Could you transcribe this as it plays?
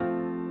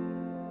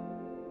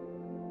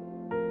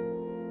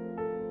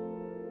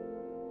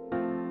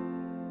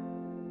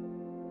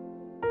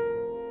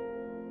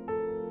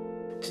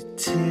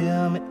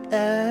tell me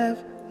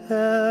I've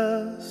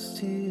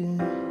lost you?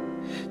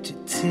 To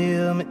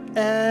tell me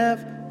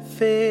I've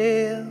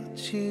failed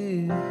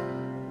you?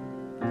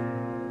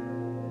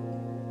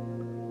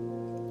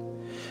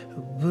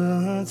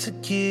 Once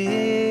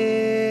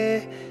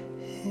again,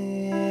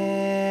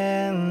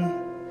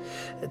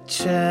 I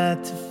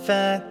tried to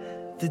fight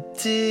the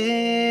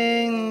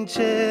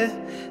danger.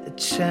 I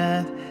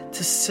tried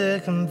to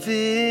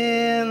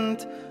circumvent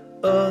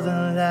all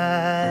the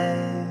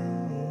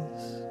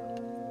lies,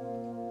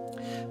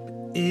 but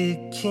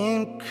it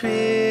came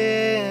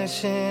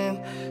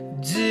crashing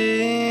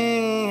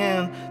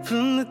down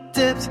from the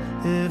depths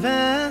of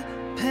our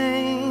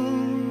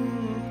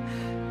pain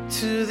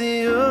to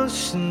the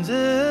oceans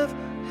of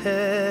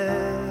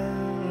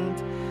hurt.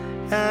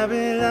 I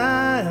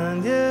rely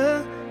on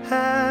your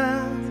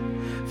heart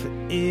for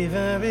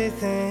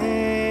everything,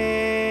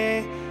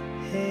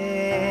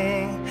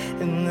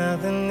 and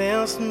nothing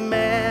else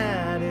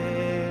matters.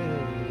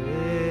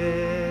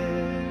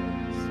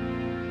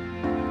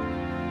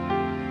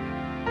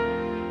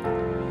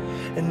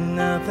 And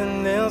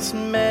nothing else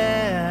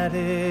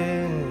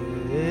matters.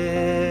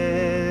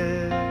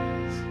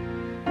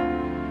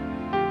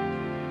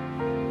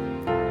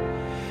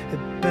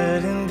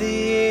 But in the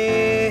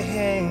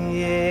end,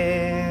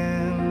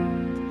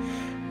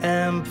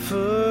 I'm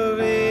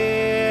forever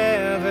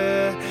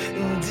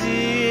and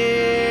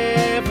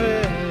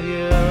ever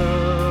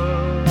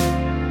yours.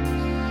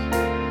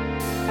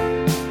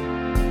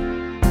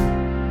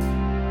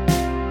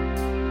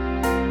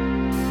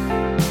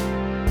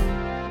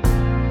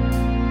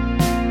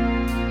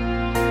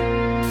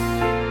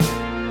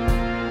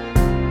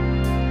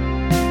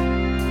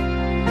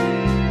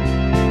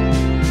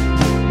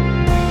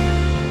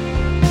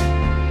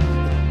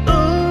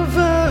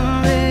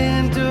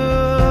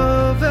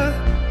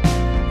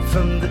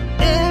 From the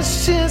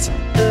ashes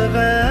of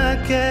our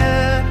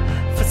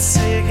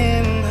godforsaken